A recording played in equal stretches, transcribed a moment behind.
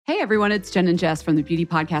Hey everyone, it's Jen and Jess from the beauty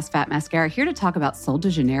podcast Fat Mascara here to talk about Sol de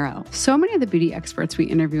Janeiro. So many of the beauty experts we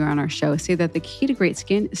interview on our show say that the key to great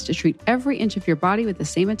skin is to treat every inch of your body with the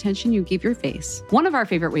same attention you give your face. One of our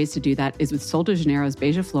favorite ways to do that is with Sol de Janeiro's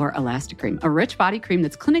Beija Flor Elastic Cream, a rich body cream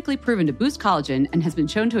that's clinically proven to boost collagen and has been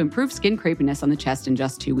shown to improve skin crepiness on the chest in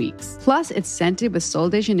just 2 weeks. Plus, it's scented with Sol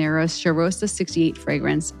de Janeiro's Charosta 68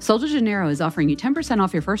 fragrance. Sol de Janeiro is offering you 10%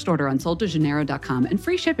 off your first order on soldejaneiro.com and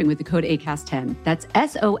free shipping with the code ACAST10. That's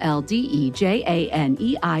SOLDEJANEIRO,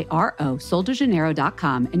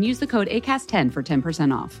 soldejaneiro.com, and use the code ACAST10 for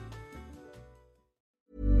 10% off.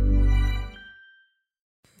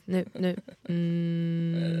 Nu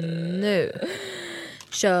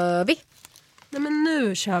kör vi. Nej men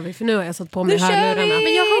nu kör vi, för nu har jag satt på mig hörlurarna.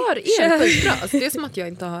 Men jag hör er skitbra. Alltså, det är som att jag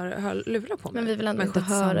inte har lurar på mig. Men vi vill ändå men inte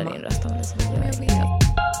höra din röst av det som jag vet.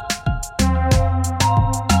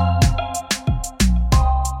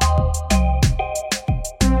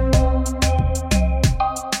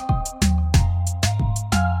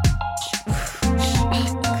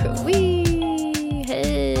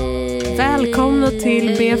 Välkomna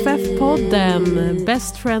till BFF-podden,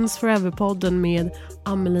 Best Friends Forever-podden med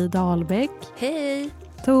Amelie Dahlbäck. Hej.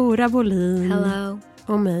 Tora Bolin. Hello.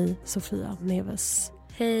 Och mig, Sofia Neves.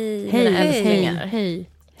 Hej. Hej, Mina älsklingar. Hej.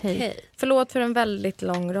 Förlåt för en väldigt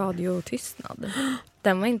lång radiotystnad.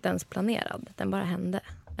 Den var inte ens planerad. Den bara hände.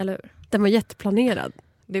 Eller hur? Den var jätteplanerad.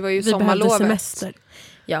 Det var ju vi sommarlovet. Semester.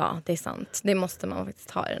 Ja, det är sant. Det måste man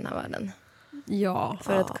faktiskt ha i den här världen. Ja.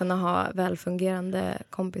 För att kunna ha välfungerande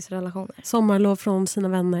kompisrelationer. Sommarlov från sina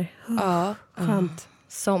vänner. Ja. Skönt.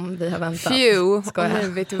 Som vi har väntat. Och nu är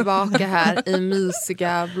vi tillbaka här i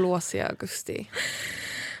mysiga, blåsiga augusti.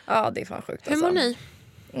 Ja, det är fan sjukt. Hur mår ni?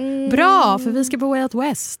 Bra, för vi ska på Way Out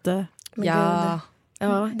West. Ja.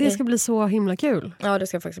 Det ska bli så himla kul. Ja, det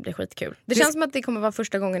ska faktiskt bli skitkul. Det känns som att det kommer vara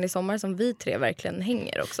första gången i sommar som vi tre verkligen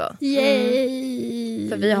hänger också. Yay!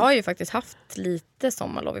 För vi har ju faktiskt haft lite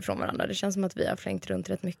sommarlov ifrån varandra. Det känns som att vi har flängt runt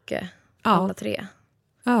rätt mycket. Alla tre.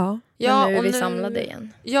 Ja. Men nu är vi samlade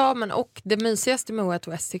igen. Ja, men och det mysigaste med Way Out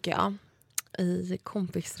West tycker jag i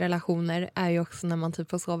kompisrelationer är ju också när man typ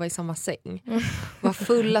får sova i samma säng. Vara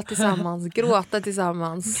fulla tillsammans, gråta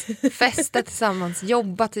tillsammans, festa tillsammans,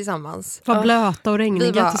 jobba tillsammans. Vara blöta och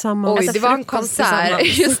regniga tillsammans. Oj, det var en konsert.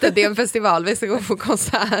 Just det är en festival. Vi ska gå på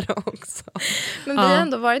konsert också. Men vi har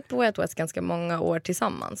ändå varit på Way Out West ganska många år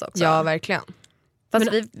tillsammans också. Ja, verkligen. Fast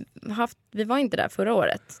vi var inte där förra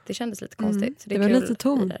året. Det kändes lite konstigt. Så det var lite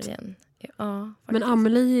tomt. Ja, men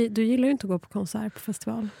Amelie, du gillar ju inte att gå på konsert på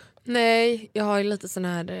festival. Nej, jag har ju lite sån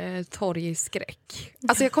här torgskräck.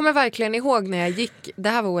 Alltså jag kommer verkligen ihåg när jag gick, det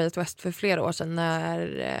här var Way Out West för flera år sedan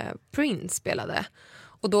när Prince spelade.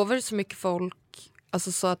 Och då var det så mycket folk,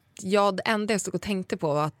 alltså så att det enda jag stod och tänkte på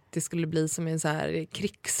var att det skulle bli som en så här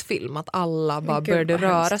krigsfilm, att alla bara började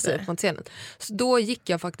röra sig på scenen. Så då gick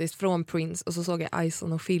jag faktiskt från Prince och så såg jag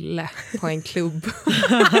Ison och Fille på en klubb.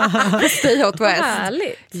 Stay Out West.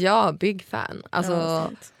 Härligt. Ja, big fan.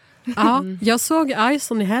 Alltså... Ja, jag såg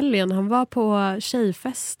Ison i helgen. Han var på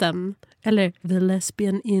tjejfesten. Eller The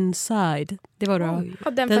Lesbian Inside. Det var då.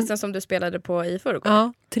 Ja, den festen som du spelade på i förrgår.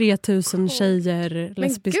 Ja, 3000 tjejer,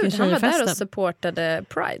 lesbiska tjejfesten. Han var där och supportade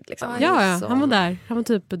Pride liksom. Ja, han var där. Han var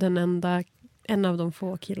typ en av de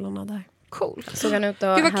få killarna där. Cool. Såg han ut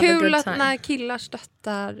och det var kul att när killar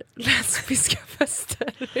stöttar lesbiska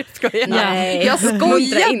fester. Nej, jag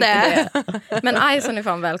skojade inte. Men Ison är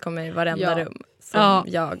fan välkommen i varenda rum som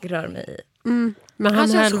jag rör mig i. Men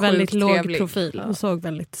han höll väldigt låg trevlig. profil. Han såg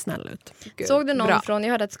väldigt snäll ut. Gud, såg du någon från,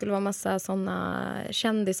 jag hörde att det skulle vara massa såna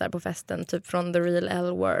kändisar på festen, typ från The Real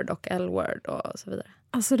L-Word och L-Word och så vidare.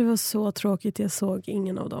 Alltså det var så tråkigt, jag såg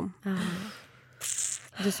ingen av dem.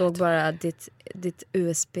 Du såg bara ditt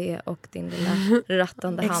USB och din lilla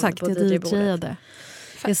rattande hand på DJ-bordet.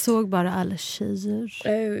 Jag såg bara alla tjejer.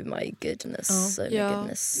 Oh my goodness. Oh my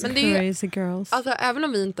goodness. Men det är crazy girls. Alltså, även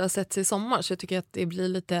om vi inte har sett i sommar så tycker jag att det blir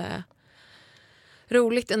lite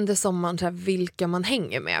roligt under sommaren så här, vilka man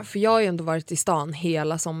hänger med. För jag har ju ändå varit i stan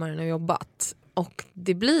hela sommaren och jobbat. Och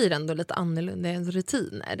det blir ändå lite annorlunda än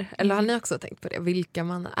rutiner. Eller har ni också tänkt på det? Vilka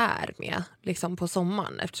man är med liksom på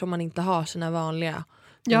sommaren. Eftersom man inte har sina vanliga...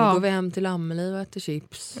 Ja. Nu går vi hem till Amelie och äter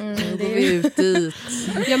chips. Nu går vi ut dit.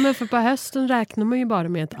 Ja, men för på hösten räknar man ju bara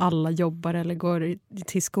med att alla jobbar eller går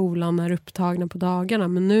till skolan när upptagna på dagarna.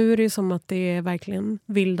 Men nu är det ju som att det är verkligen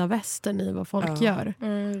vilda västern i vad folk gör.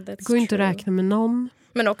 Det går inte att räkna med någon.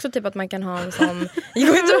 Men också typ att man kan ha en sån... Jag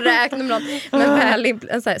går inte att räkna med någon. Men väl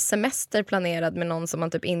en så här semester planerad med någon som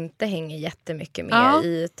man typ inte hänger jättemycket med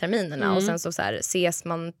i terminerna. Och sen så här, ses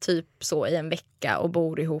man typ så i en vecka och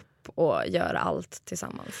bor ihop och gör allt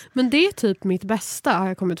tillsammans. Men det är typ mitt bästa har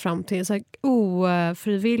jag kommit fram till. Så här,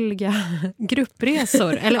 ofrivilliga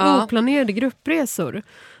gruppresor. Eller oplanerade gruppresor.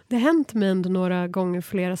 Det har hänt mig ändå några gånger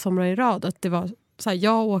flera somrar i rad. Att det var så här,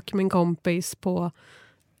 jag åker med en kompis på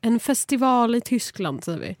en festival i Tyskland.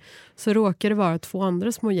 Säger vi. Så råkar det vara 2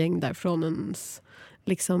 andra små gäng där från ens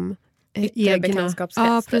liksom... egna.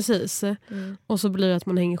 Ja, precis. Och så blir det att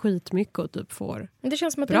man hänger skitmycket och typ får det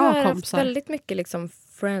känns som att bra du har kompisar. haft väldigt mycket liksom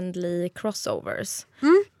friendly crossovers.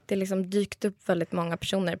 Det är liksom dykt upp väldigt många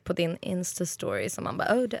personer på din Insta-story som man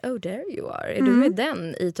bara, oh there you are. Är du med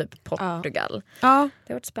den i typ Portugal? Ja.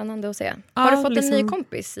 Det har varit spännande att se. Har du fått en ny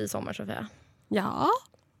kompis i sommar, Sofia? Ja,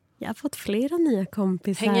 jag har fått flera nya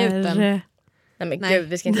kompisar. Häng ut den. Nej men gud,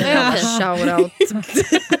 vi ska inte göra en shoutout.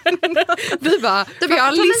 Vi bara, vi har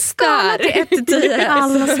en lista till 1-10.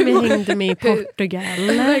 Alla som vi hängde med i Portugal.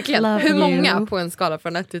 Verkligen. Love Hur många you. på en skala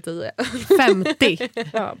från 1 till 10? 50.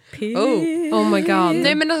 Oh my god.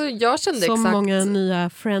 Nej, men alltså, jag kände så exakt... många nya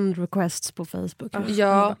friend requests på Facebook.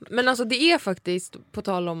 Ja, men alltså det är faktiskt, på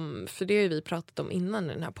tal om, för det har ju vi pratat om innan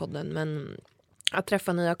i den här podden, men att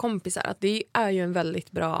träffa nya kompisar, att det är ju en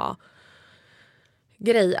väldigt bra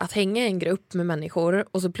grej att hänga i en grupp med människor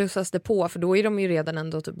och så plussas det på, för då är de ju redan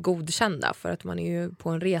ändå typ godkända för att man är ju på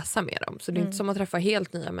en resa med dem. Så det är inte som att träffa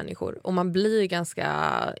helt nya människor. Och man blir ganska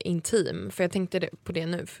intim. För jag tänkte på det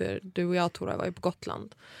nu, för du och jag, Tora, var ju på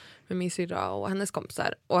Gotland med min syrra och hennes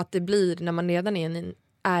kompisar. Och att det blir, när man redan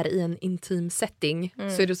är i en intim setting,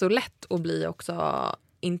 så är det så lätt att bli också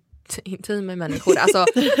intim med människor. Alltså,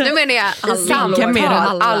 nu menar jag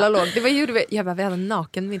alla låg. Det var ju, jag bara, vi hade en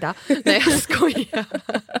nakenmiddag. Nej, jag skojar.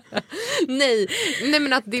 Nej,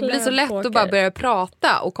 men att det blir så lätt att bara börja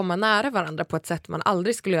prata och komma nära varandra på ett sätt man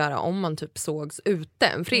aldrig skulle göra om man typ sågs ute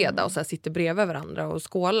en fredag och så här sitter bredvid varandra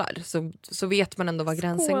och skålar. Så vet man ändå var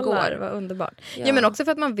gränsen går. Vad underbart. Ja, men också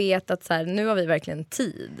för att man vet att så här, nu har vi verkligen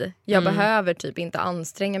tid. Jag behöver typ inte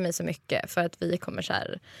anstränga mig så mycket för att vi kommer så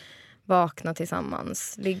här vakna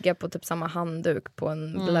tillsammans, ligga på typ samma handduk på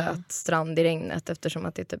en blöt strand i regnet eftersom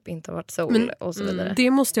att det typ inte har varit sol och så vidare.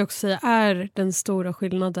 Det måste jag också säga är den stora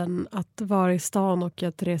skillnaden att vara i stan och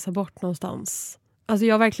att resa bort någonstans. Alltså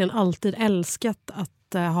jag har verkligen alltid älskat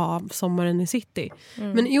att ha sommaren i city.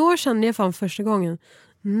 Men i år kände jag fan första gången,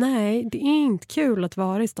 nej, det är inte kul att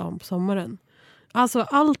vara i stan på sommaren. Alltså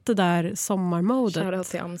allt det där sommarmodet. Shoutout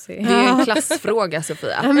till Amsi. Det är en klassfråga,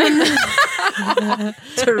 Sofia.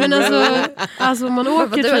 Men alltså man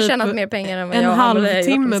åker du har typ tjänat mer pengar än vad en jag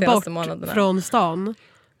halvtimme bort från stan.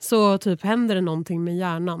 Så typ händer det någonting med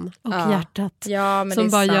hjärnan och hjärtat. Ja, men som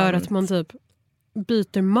bara sant. gör att man typ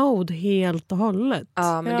byter mode helt och hållet.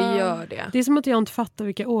 Ja, men det gör det. Det är som att jag inte fattar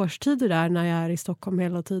vilka årstider det är när jag är i Stockholm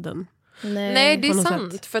hela tiden. Nej, det är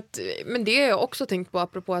sant. För att, men det har jag också tänkt på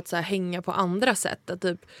apropå att så här, hänga på andra sätt. Att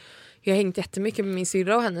typ, jag har hängt jättemycket med min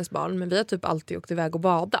syrra och hennes barn, men vi har typ alltid åkt iväg och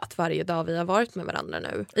badat varje dag vi har varit med varandra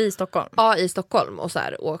nu. I Stockholm? Ja, i Stockholm och så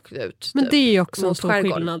här, åkt ut. Men typ, det är ju också en stor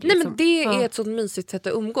skillnad. Liksom. Nej, men det är ett sånt mysigt sätt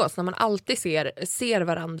att umgås när man alltid ser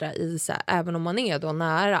varandra i så här, även om man är då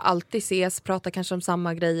nära, alltid ses, pratar kanske om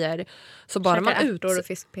samma grejer. Så bara käkar man ärtor och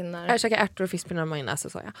fiskpinnar. Jag käkar ärtor och fiskpinnar och majonnäs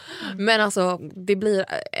och så, ja. Men alltså, det blir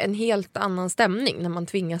en helt annan stämning när man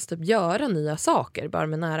tvingas typ göra nya saker bara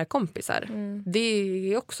med nära kompisar. Det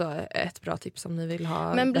är också ett bra tips om ni vill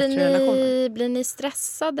ha bättre relationer. Blir ni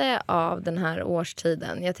stressade av den här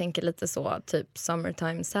årstiden? Jag tänker lite så, typ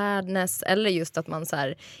summertime sadness, eller just att man så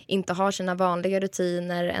här, inte har sina vanliga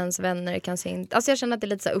rutiner, ens vänner kan se inte. Alltså jag känner att det är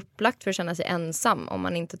lite så här upplagt för att känna sig ensam om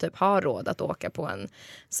man inte typ har råd att åka på en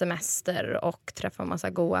semester och träffa massa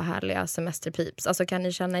goa härliga semesterpips. Alltså kan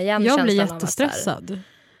ni känna igen känslan av att... Jag blir jättestressad.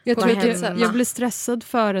 Jag tror att jag blir stressad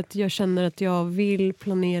för att jag känner att jag vill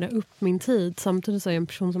planera upp min tid. Samtidigt så är jag en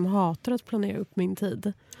person som hatar att planera upp min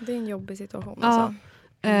tid. Det är en jobbig situation. Ja. Alltså.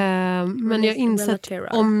 Men jag inser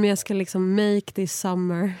att om jag ska liksom make this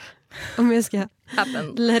summer, om jag ska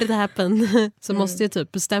let it happen, så måste jag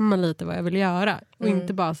typ bestämma lite vad jag vill göra. Och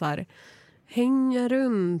inte bara så här hänga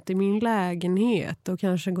runt i min lägenhet och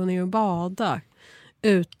kanske gå ner och bada.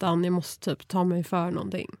 Utan jag måste typ ta mig för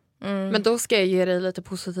någonting. Men då ska jag ge dig lite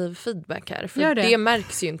positiv feedback här. För det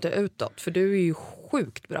märks ju inte utåt. För du är ju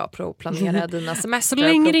sjukt bra på att planera dina semestrar. Så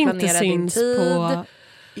länge det inte syns på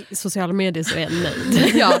sociala medier så är jag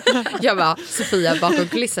nöjd. Ja, jag var Sofia bakom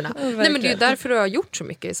kulisserna. Nej, men det är därför du har gjort så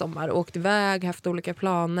mycket i sommar. Åkt iväg, haft olika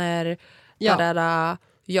planer. Ja.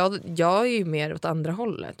 Jag är ju mer åt andra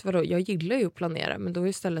hållet. Vadå? Jag gillar ju att planera, men då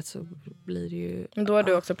istället så blir det ju... Men då har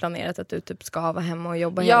du också planerat att du typ ska vara hemma och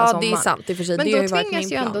jobba hela sommaren. Ja, det är sant. Det är för sig. Men det då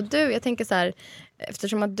tvingas ju ändå du, jag tänker så här,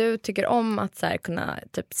 eftersom att du tycker om att så här, kunna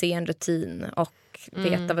typ se en rutin och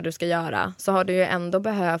veta vad du ska göra, så har du ju ändå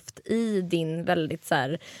behövt i din väldigt så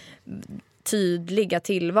här tydliga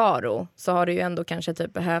tillvaro, så har du ju ändå kanske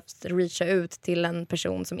typ behövt reacha ut till en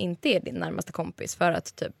person som inte är din närmaste kompis, för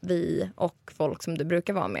att typ vi och folk som du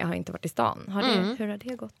brukar vara med har inte varit i stan. Hur har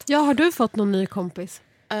det gått? Ja, har du fått någon ny kompis?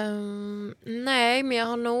 Nej, men jag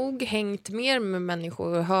har nog hängt mer med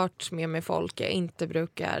människor och hört mer med folk jag inte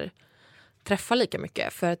brukar träffa lika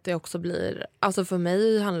mycket, för att det också blir, alltså för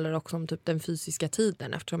mig handlar det också om typ den fysiska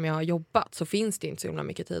tiden. Eftersom jag har jobbat så finns det inte så himla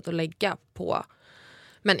mycket tid att lägga på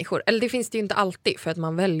människor. Eller det finns det ju inte alltid, för att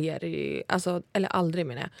man väljer alltså, eller aldrig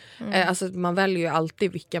menar jag. Alltså man väljer ju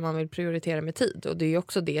alltid vilka man vill prioritera med tid, och det är ju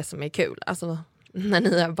också det som är kul. Alltså när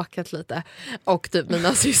ni har backat lite och typ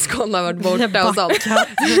mina syskon har varit borta och sånt.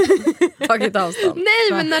 Tagit avstånd.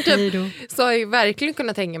 Nej, men när typ, så har jag verkligen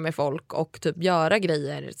kunnat hänga med folk och typ göra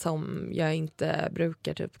grejer som jag inte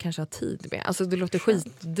brukar typ kanske ha tid med. Alltså det låter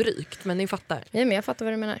skitdrygt, men ni fattar. Ja, men jag fattar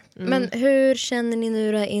vad du menar. Men hur känner ni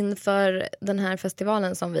nu då inför den här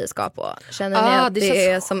festivalen som vi ska på? Känner ni att det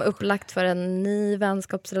är som upplagt för en ny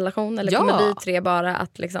vänskapsrelation? Eller kommer vi tre bara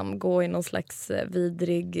att liksom gå i någon slags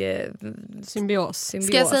vidrig symbios?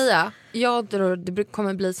 Ska jag säga? Jag tror det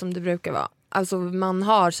kommer bli som det brukar vara. Alltså man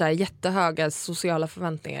har så här jättehöga sociala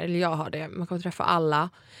förväntningar. Eller jag har det. Man kommer träffa alla.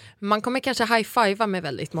 Man kommer kanske high-fivea med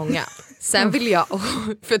väldigt många. Sen vill jag,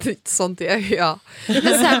 för det sånt är jag. Men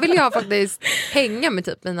sen vill jag faktiskt hänga med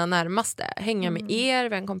typ mina närmaste. Hänga med er. Vi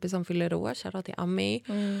har en kompis som fyller år. Shoutout till Ami.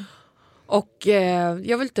 Och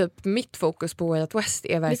jag vill typ, mitt fokus på Way Out West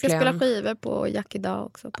är verkligen... Vi ska spela skivor på Jack idag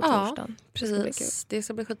också på torsdagen. Precis. Det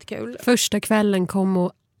ska bli skitkul. Första kvällen kom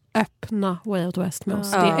och öppna Way Out West med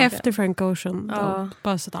oss. Det är efter Frank Ocean.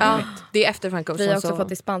 Bara så att det är efter Frank Ocean. Vi har också fått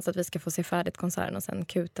dispens att vi ska få se färdigt konserten och sen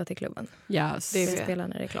kuta till klubben. Yes. Det spelar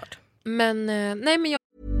när det är klart. Men nej, men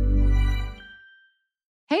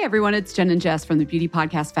Hey everyone, it's Jen and Jess from the beauty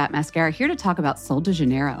podcast Fat Mascara, here to talk about Sol de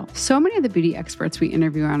Janeiro. So many of the beauty experts we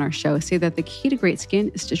interview on our show say that the key to great skin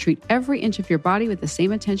is to treat every inch of your body with the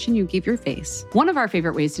same attention you give your face. One of our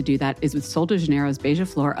favorite ways to do that is with Sol de Janeiro's Beija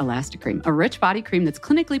Flor Elastic Cream, a rich body cream that's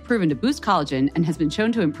clinically proven to boost collagen and has been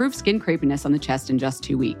shown to improve skin crepiness on the chest in just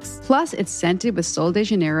 2 weeks. Plus, it's scented with Sol de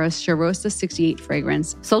Janeiro's Charosta 68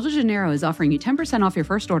 fragrance. Sol de Janeiro is offering you 10% off your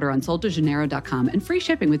first order on soldejaneiro.com and free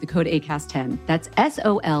shipping with the code ACAST10. That's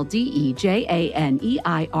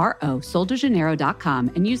SOLDEJANEIRO,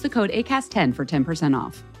 soldejaneiro.com, and use the code ACAST10 for 10%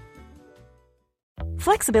 off.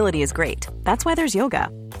 Flexibility is great. That's why there's yoga.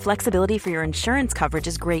 Flexibility for your insurance coverage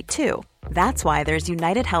is great too. That's why there's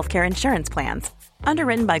United Healthcare Insurance Plans.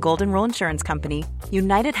 Underwritten by Golden Rule Insurance Company,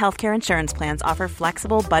 United Healthcare Insurance Plans offer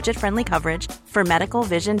flexible, budget-friendly coverage for medical,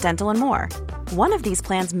 vision, dental, and more. One of these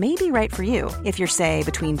plans may be right for you if you're, say,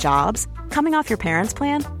 between jobs, coming off your parents'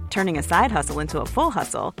 plan, turning a side hustle into a full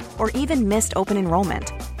hustle, or even missed open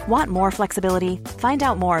enrollment. Want more flexibility? Find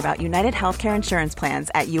out more about United Healthcare Insurance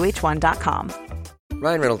Plans at uh1.com.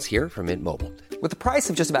 Ryan Reynolds here from Mint Mobile. With the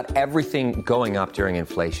price of just about everything going up during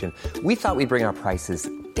inflation, we thought we'd bring our prices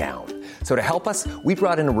down. So to help us, we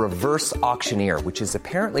brought in a reverse auctioneer, which is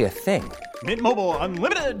apparently a thing. Mint Mobile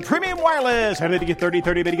Unlimited Premium Wireless. How to get 30,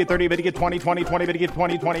 30, bit to get 30, bit to get 20, 20, 20, bit to get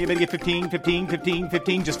 20, 20, bit to get 15, 15, 15,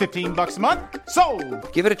 15, just $15 a month?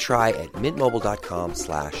 Sold! Give it a try at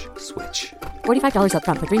mintmobile.com/switch. $45 up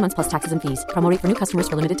front for 3 months plus taxes and fees. Promo rate for new customers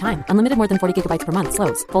for limited time. Unlimited more than 40 gigabytes per month.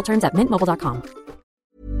 Slows full terms at mintmobile.com.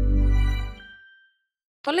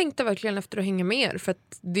 Jag längtar verkligen efter att hänga med er, för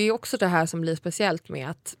att det är också det här som blir speciellt med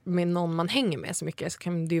att med någon man hänger med så mycket så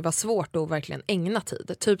kan det ju vara svårt att verkligen ägna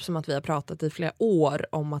tid. Typ som att vi har pratat i flera år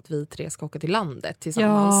om att vi tre ska åka till landet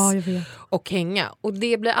tillsammans och hänga. Och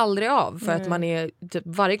det blir aldrig av för att man är typ,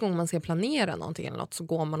 varje gång man ska planera någonting eller något så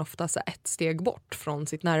går man ofta så ett steg bort från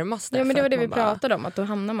sitt närmaste. Ja, men det var det vi pratade om, att då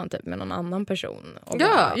hamnar man typ med någon annan person. Och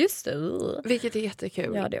bara, just det. Vilket är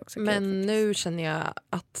jättekul. Ja, det är också kul, men faktiskt. Nu känner jag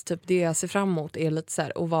att typ det jag ser fram emot är lite så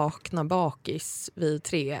här att vakna bakis vi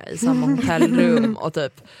tre i samma hotellrum och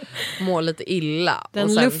typ må lite illa. Den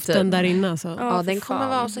och sen luften typ, där inne alltså. Ja, den kommer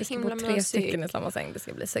vara så himla mysig. 3 stycken mysig. i samma säng, det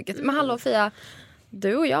ska bli säkert. Men hallå Fia,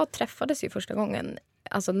 du och jag träffades ju första gången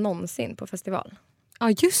alltså någonsin på festival. Ja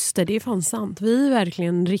just det, det är fan sant. Vi är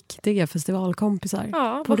verkligen riktiga festivalkompisar.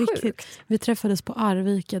 Ja, på vad riktigt. sjukt. Vi träffades på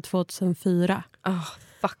Arvika 2004.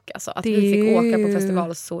 Fuck alltså, att Det vi fick åka på är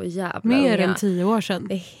festival så jävla mer unga. än 10 år sedan.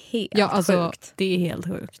 Det är helt sjukt. Det är helt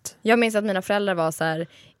sjukt. Jag minns att mina föräldrar var så här,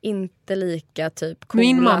 inte lika typ coola.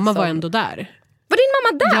 Min mamma som... var ändå där. Var din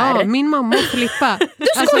mamma där? Ja, min mamma och Filippa. Du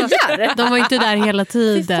skojar! De var inte där hela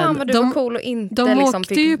tiden. Fy fan vad du var cool och inte de liksom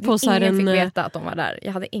åkte fick, ju på så här ingen en, fick veta att de var där.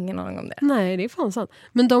 Jag hade ingen aning om det. Nej, det är fan sant.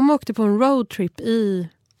 Men de åkte på en roadtrip i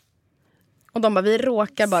Och de bara, vi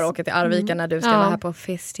råkar bara åka till Arvika när du ska vara här på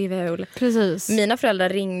festival. Precis. Mina föräldrar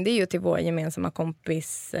ringde ju till vår gemensamma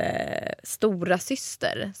kompis stora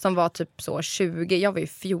syster som var typ så 20, jag var ju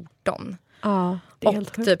 14. Ja, det är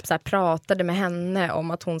helt och typ så här, pratade med henne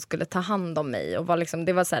om att hon skulle ta hand om mig. Och var liksom,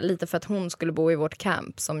 det var så här, lite för att hon skulle bo i vårt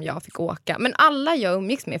camp som jag fick åka. Men alla jag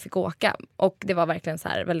umgicks med fick åka. Och det var verkligen så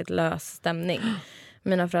här väldigt lös stämning.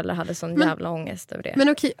 Mina föräldrar hade sån jävla ångest över det. Men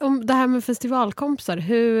okej, om det här med festivalkompisar,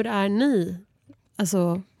 hur är ni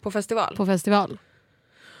alltså, på festival? På festival?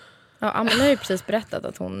 Ja, Amanda har ju precis berättat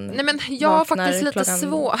att hon jag har faktiskt lite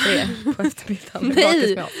svårt på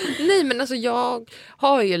eftermiddagen. Nej, men alltså jag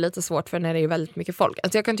har ju lite svårt för när det är väldigt mycket folk.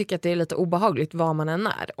 Alltså jag kan tycka att det är lite obehagligt vad man än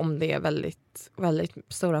är. Om det är väldigt, väldigt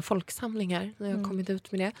stora folksamlingar när jag har kommit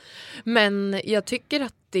ut med det. Men jag tycker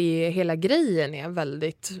att hela grejen är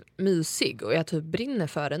väldigt mysig och jag typ brinner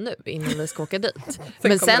för det nu innan vi ska åka dit.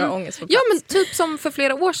 Men sen, men typ som för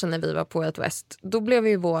flera år sedan när vi var på Way Out West, då blev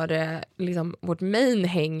ju vårt main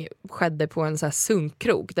häng skedde på en så här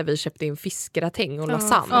sunkkrog där vi köpte in fiskgratäng och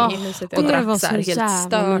lasagne och drack så här helt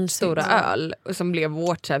stört stora öl som blev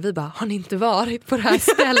vårt så här, vi bara, har ni inte varit på det här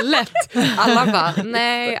stället? Alla bara,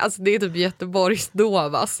 nej, alltså det är typ Göteborgs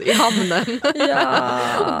Dovas i hamnen.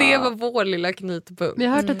 Och det var vår lilla knytpunkt. Jag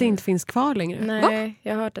har hört att det inte finns kvar längre. Nej,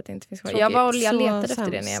 jag har hört att det inte finns kvar. Jag letade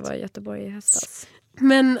efter det när jag var i Göteborg i höstas.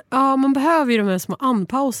 Men ja, man behöver ju de här små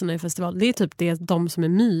anpauserna i festival. Det är typ de som är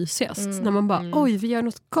mysigast. När man bara, oj, vi gör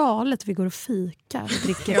något galet. Vi går och fikar och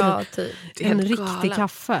dricker typ en riktig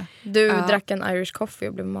kaffe. Du drack en Irish coffee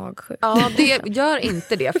och blev magsjuk. Ja, det gör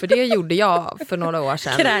inte det. För det gjorde jag för några år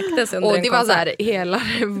sedan. Kräktes under och en det var så här, hela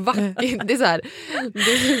det är så här,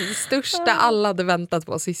 det största alla hade väntat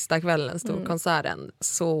på sista kvällen, storkonserten.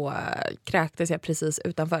 Så kräktes jag precis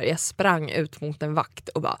utanför. Jag sprang ut mot en vakt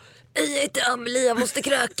och bara, jag heter Amelie, jag måste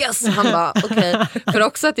krökas. Han bara, okej. För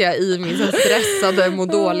också att jag i min så stressade må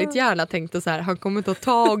dåligt hjärna tänkte så här, han kommer ta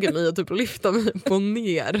tag i mig och typ lyfta mig på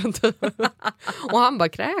ner. Och han bara,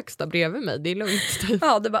 kräks där bredvid mig, det är lugnt.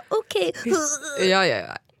 Ja, det bara, okej. Ja.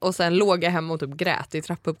 Och sen låg jag hemma och typ grät i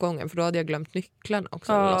trappuppgången för då hade jag glömt nycklarna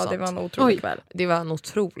också. Ja, det var en otrolig kväll. Det var en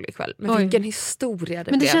otrolig kväll. Men vilken historia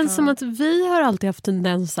det Men det blev. känns som att vi har alltid haft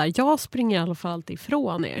tendenser. Jag springer i alla fall alltid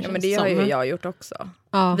ifrån er. Ja, men det har ju jag gjort också.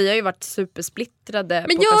 Ja. Vi har ju varit supersplittrade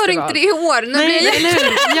men på gör festival. inte det i år. Nej,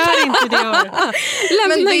 gör inte det i år.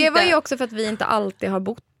 Men det var ju också för att vi inte alltid har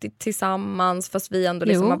bott tillsammans fast vi ändå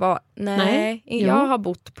liksom har varit... Nej, jag har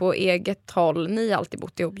bott på eget håll. Ni har alltid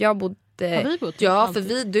bott ihop. Jag bodde... Ja,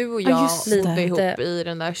 för du och jag bodde ihop i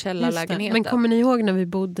den där källarlägenheten. Men kommer ni ihåg när vi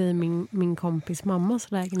bodde i min kompis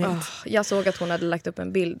mammas lägenhet? Jag såg att hon hade lagt upp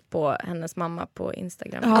en bild på hennes mamma på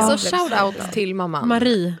Instagram. Alltså shout-out till mamman.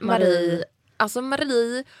 Marie. Alltså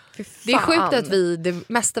Marie, det är sjukt att det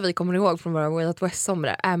mesta vi kommer ihåg från våra Way Out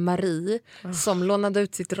West-somrar är Marie som lånade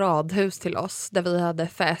ut sitt radhus till oss där vi hade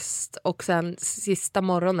fest och sen sista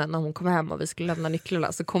morgonen när hon kom hem och vi skulle lämna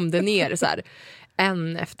nycklarna så kom det ner så här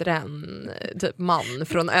en efter en typ man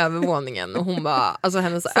från övervåningen och hon bara, alltså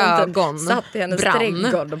hennes ögon satt i hennes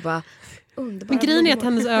trädgård och bara men grejen är att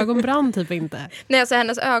hennes ögon brann typ inte. Nej, alltså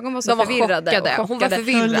hennes ögon var så förvirrade. Chockade. Hon var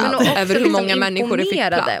förvirrad över hur många människor det fick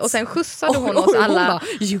plats. Och sen skjutsade hon oss alla. Bara,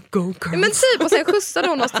 you go girls. Men typ, och sen skjutsade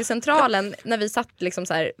hon oss till centralen när vi satt liksom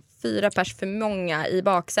så här 4 pers för många i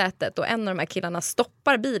baksätet och en av de här killarna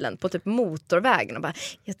stoppar bilen på typ motorvägen och bara,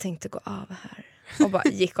 jag tänkte gå av här. Och bara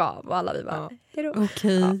gick av och alla vi bara hejdå.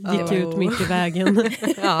 Okej, gick ut mitt i vägen.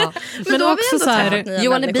 Men då också så här, you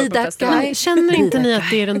wanna be that guy. Känner inte ni att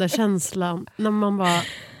det är den där känslan när man bara,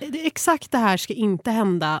 exakt det här ska inte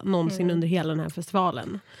hända någonsin under hela den här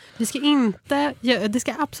festivalen. Det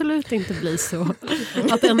ska absolut inte bli så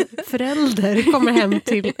att en förälder kommer hem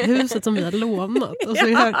till huset som vi har lånat och så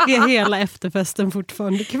är hela efterfesten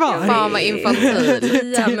fortfarande kvar. Fan vad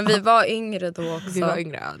infantil. Ja, men vi var yngre då också. Vi var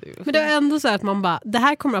yngre. Men det är ändå så att man bara, det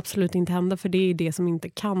här kommer absolut inte hända för det är det som inte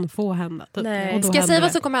kan få hända. Nej. Ska jag säga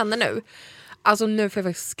vad som kommer hända nu? Alltså nu får jag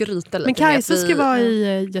faktiskt skryta lite. Men Kajsa ska vara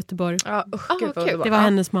i Göteborg. Ja, det var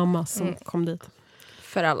hennes mamma som kom dit.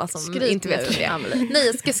 För alla som inte vet hur det är. Nej,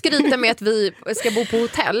 jag ska skryta med att vi ska bo på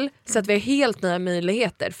hotell så att vi har helt nya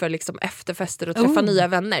möjligheter för liksom efterfester och träffa nya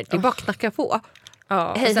vänner. Det är bara att knacka på.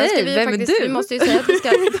 Ja. Hej, vem är du? Vi måste ju säga att vi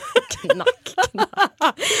ska knack.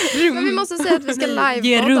 Men vi måste säga att vi ska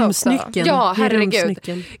live rumsnyckeln. Ja,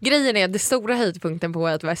 herregud. Grejen är, det stora höjdpunkten på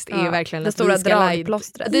Way Out West är verkligen det stora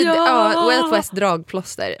dragplåstret. Way Out West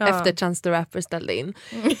dragplåster efter Chance the Rapper ställde in.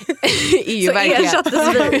 är ju så verkligen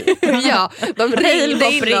ersattes vi. ja, de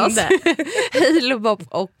ringde in oss. Halebop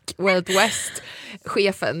och Way Out West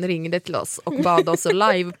chefen ringde till oss och bad oss att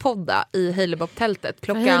livepodda i Halebop-tältet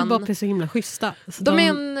klockan... Halebop är så himla schyssta. De är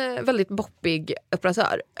en väldigt boppig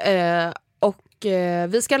operatör.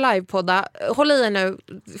 Vi ska livepodda. Håll i er nu.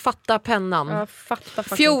 Fatta pennan. Ja, fatta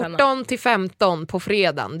 14-15 på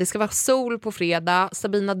fredagen. Det ska vara sol på fredag.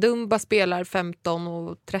 Sabina Dumba spelar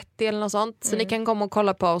 15:30 eller något sånt. Så ni kan komma och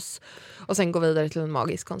kolla på oss. Och sen gå vidare till en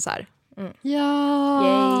magisk konsert.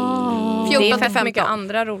 Ja! Det är fett mycket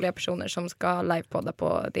andra roliga personer som ska livepodda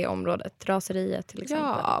på det området. Raseriet till exempel.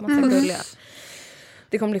 Ja, massa gulliga.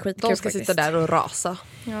 Det kommer bli skitkul. De ska sitta där och rasa.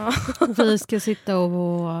 Ja. Vi ska sitta och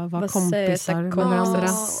vara kompisar med varandra.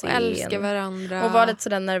 Och älska varandra. Och vara lite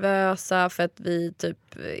sådär nervösa för att vi typ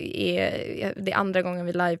det är andra gången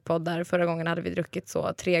vi livepoddar. Förra gången hade vi druckit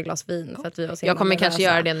 3 glas vin för att vi var så Jag kommer nervösa. Kanske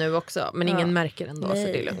göra det nu också. Men ingen märker ändå. Nej,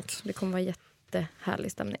 så det är lugnt. Det kommer vara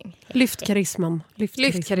jättehärlig stämning. Lyft karisman.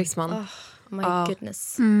 Lyft karisman. Oh my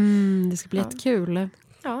goodness. Det ska bli jättekul.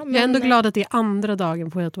 Ja, Jag är ändå glad att det är andra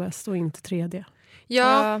dagen på Way Out West och inte tredje.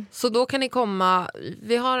 Ja, så då kan ni komma.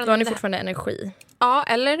 Vi har då har ni fortfarande energi. Ja,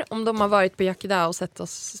 eller om de har varit på Yakida och sett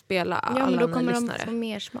oss spela alla men då ni kommer lyssnare. de få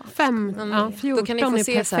mer smak. 14 då kan ni få är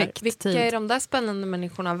se så här, perfekt vilka tid. är de där spännande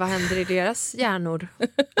människorna? Vad händer i deras hjärnor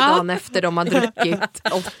dagen efter de har druckit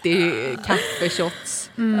 80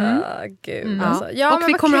 kaffeshots? Gud. Alltså. Ja, och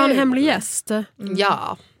vi kommer ha en hemlig gäst.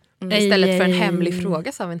 Ja. Istället för en hemlig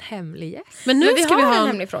fråga så har vi en hemlig gäst. Men nu vi ska vi ha en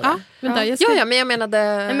hemlig fråga. Vänta, Ja, men jag menade...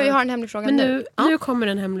 Nej, men vi har en hemlig fråga men nu. nu kommer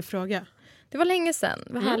en hemlig fråga. Det var länge sedan.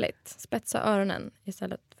 Vad härligt. Spetsa öronen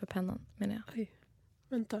istället för pennan, menar jag. Oj,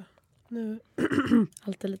 vänta. Nu.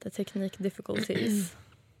 Alltid lite teknik difficulties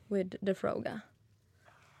with the fråga.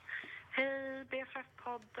 Hej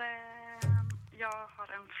BFF-podden. Jag har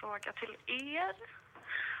en fråga till er.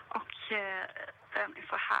 Och den är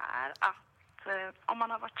så här att om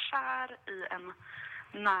man har varit kär i en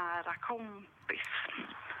nära kompis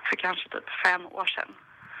för kanske typ 5 år sedan,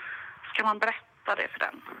 ska man berätta det för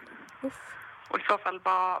den? Och i så fall,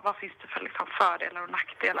 vad finns det för liksom fördelar och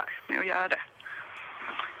nackdelar med att göra det?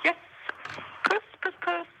 Yes!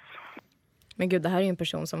 Puss! Men gud, det här är ju en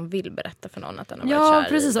person som vill berätta för någon att den har varit Ja, kär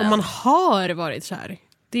precis. i Om den. man har varit kär.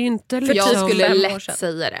 Det är ju inte För liksom... jag skulle 5 år lätt sedan.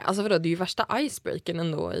 säga det. Alltså vadå, det är ju värsta icebreaken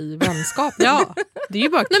ändå i vänskap. Ja, det är ju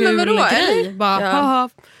bara kul men vadå, grej. Bara, Ja. haha,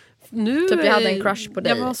 nu Typ jag hade en crush på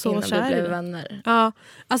dig jag var så innan kär vi i blev dig. vänner. Ja,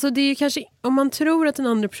 alltså det är ju kanske... Om man tror att den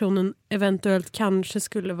andra personen eventuellt kanske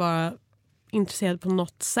skulle vara intresserad på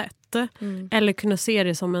något sätt. Eller kunna se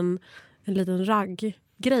det som en liten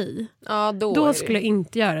ragggrej. Ja, Då skulle jag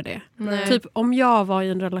inte göra det. Nej. Typ om jag var i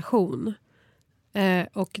en relation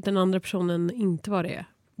och den andra personen inte var det,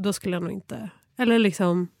 då skulle jag nog inte... Eller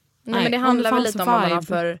liksom... Nej, men det handlar väl lite om vad man har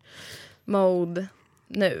för mode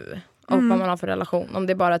nu. Och vad man har för relation. Om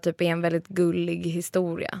det bara typ är en väldigt gullig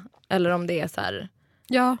historia. Eller om det är så här...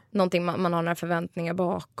 Ja. Någonting man har några förväntningar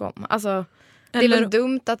bakom. Alltså... Det är Eller- väl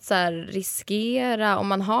dumt att så här riskera om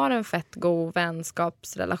man har en fett god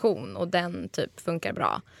vänskapsrelation och den typ funkar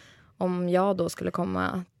bra. Om jag då skulle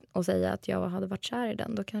komma och säga att jag hade varit kär i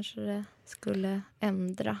den, då kanske det skulle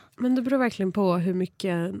ändra. Men det beror verkligen på hur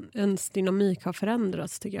mycket ens dynamik har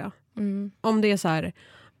förändrats, tycker jag. Om det är så här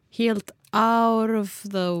helt out of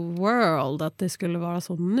the world att det skulle vara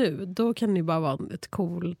så nu, då kan det bara vara ett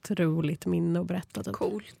coolt, roligt minne att berätta. Typ.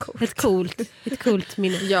 Ett coolt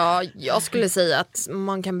minne. Ja, jag skulle säga att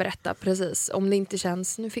man kan berätta precis om det inte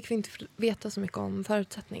känns. Nu fick vi inte veta så mycket om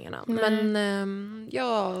förutsättningarna. Nej. Men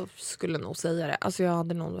jag skulle nog säga det. Alltså jag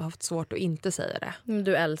hade nog haft svårt att inte säga det. Men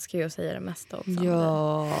du älskar ju att säga det mesta också.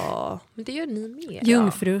 Ja, men det gör ni med.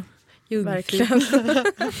 Jungfru. Verkligen.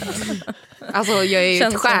 Alltså jag är ju ett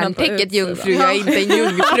Känslorna på stjärntecket utsidan. jungfru, jag är inte en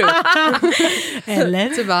jungfru. Eller?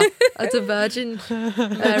 Så bara, att Virgin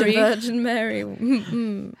Mary. Virgin Mary.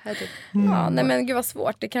 Ja, nej men gud vad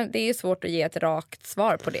svårt. Det är ju svårt att ge ett rakt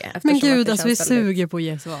svar på det. Men eftersom att gud, det alltså vi känns väldigt- suger på att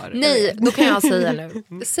ge svar. Nej, då kan jag säga nu.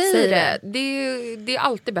 Säg Säg det. Det är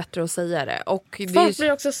alltid bättre att säga det. Och det är Folk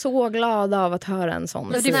blir också så glada av att höra en sån.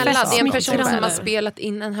 Men det är snälla, fett det är en person som smickrande. har spelat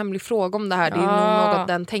in en hemlig fråga om det här. Det är Ja. nog något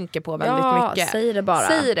den tänker på väldigt mycket. Säg det bara.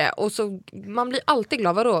 Säg det. Och så, man blir alltid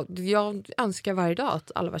glad. Vadå? Jag önskar varje dag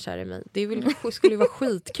att alla var kär i mig. Skulle ju vara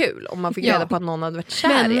skitkul om man fick reda på att någon hade varit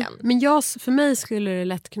kär igen. Men för mig skulle det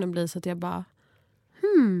lätt kunna bli så att jag bara...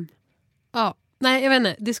 Ja, nej jag vet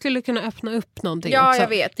inte. Det skulle kunna öppna upp någonting Ja, också. jag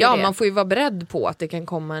vet. Ja, det. man får ju vara beredd på att det kan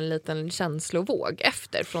komma en liten känslovåg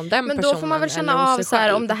efter från den Men personen. då får man väl känna eller hos av sig så här,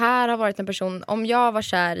 själv. om det här har varit en person. Om jag var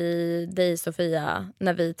kär i dig Sofia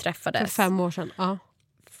när vi träffades. För 5 år sedan, ja.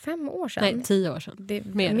 5 år sedan? Nej, 10 år sedan. Det är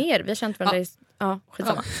mer. Vi har känt varandra i... Ja,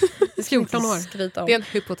 skitsamma. 14 år. Det är en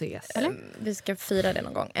hypotes. Eller? Vi ska fira det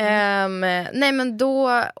någon gång. Nej, men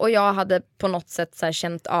då... Och jag hade på något sätt så här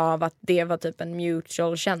känt av att det var typ en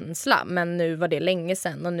mutual känsla. Men nu var det länge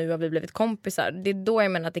sedan och nu har vi blivit kompisar. Det är då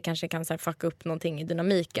jag menar att det kanske kan så här fucka upp någonting i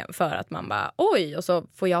dynamiken. För att man bara, oj! Och så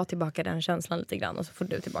får jag tillbaka den känslan lite grann. Och så får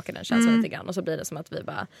du tillbaka den känslan lite grann. Och så blir det som att vi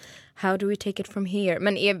bara, how do we take it from here?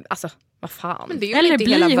 Men alltså, vad fan? Men det är ju inte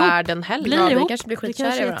hela världen heller. Vi kanske blir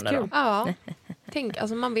skitkära i varandra då. Ja. Tänk,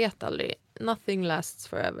 alltså man vet aldrig. Nothing lasts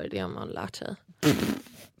forever, det har man lärt sig.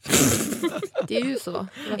 Det är ju så.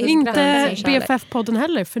 Inte BFF-podden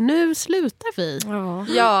heller, för nu slutar vi.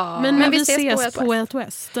 Ja. Men vi ses på Way Out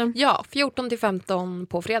West. Ja, 14-15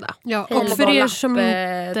 på fredag. Ja, och för er som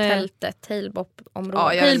tältet,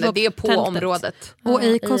 Tailbop-området. Ja, det är på området. Och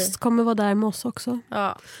Acast kommer vara där med oss också.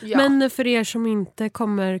 Ja. Men för er som inte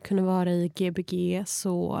kommer kunna vara i GBG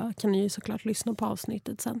så kan ni ju såklart lyssna på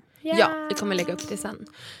avsnittet sen. Ja, vi kommer lägga upp det sen.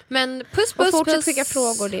 Men puss. Fortsätt skicka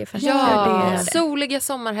frågor. Det är det. Soliga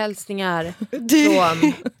sommarhälsningar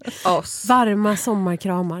från oss. Varma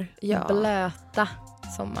sommarkramar. Ja. Blöta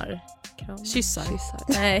sommarkramar. Kyssar.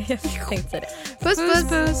 Nej, jag tänkte säga det. Puss.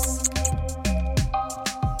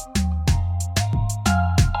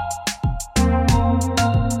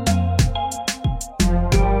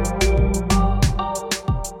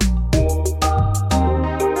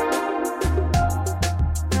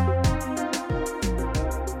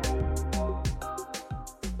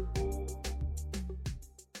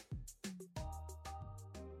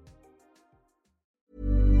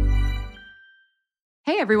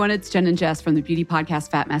 Hey everyone, it's Jen and Jess from the beauty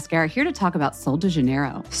podcast Fat Mascara here to talk about Sol de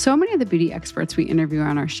Janeiro. So many of the beauty experts we interview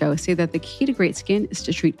on our show say that the key to great skin is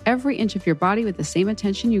to treat every inch of your body with the same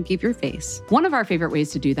attention you give your face. One of our favorite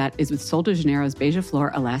ways to do that is with Sol de Janeiro's Beija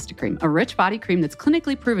Flor Elastic Cream, a rich body cream that's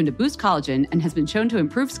clinically proven to boost collagen and has been shown to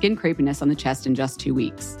improve skin crepiness on the chest in just 2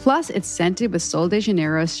 weeks. Plus, it's scented with Sol de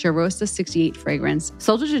Janeiro's Charosta 68 fragrance.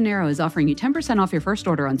 Sol de Janeiro is offering you 10% off your first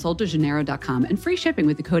order on soldejaneiro.com and free shipping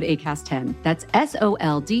with the code ACAST10. That's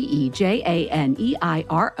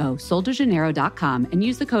SOLDEJANEIRO, soldejaneiro.com, and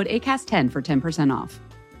use the code ACAST10 for 10% off.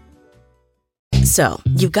 So,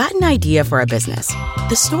 you've got an idea for a business.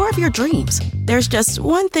 The store of your dreams. There's just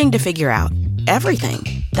one thing to figure out. Everything.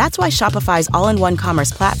 That's why Shopify's all-in-one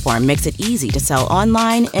commerce platform makes it easy to sell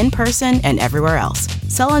online, in person, and everywhere else.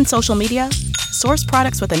 Sell on social media, source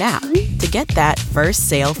products with an app to get that first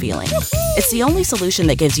sale feeling. It's the only solution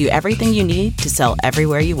that gives you everything you need to sell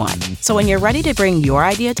everywhere you want. So when you're ready to bring your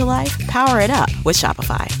idea to life, power it up with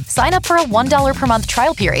Shopify. Sign up for a $1 per month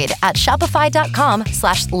trial period at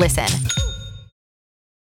shopify.com/listen.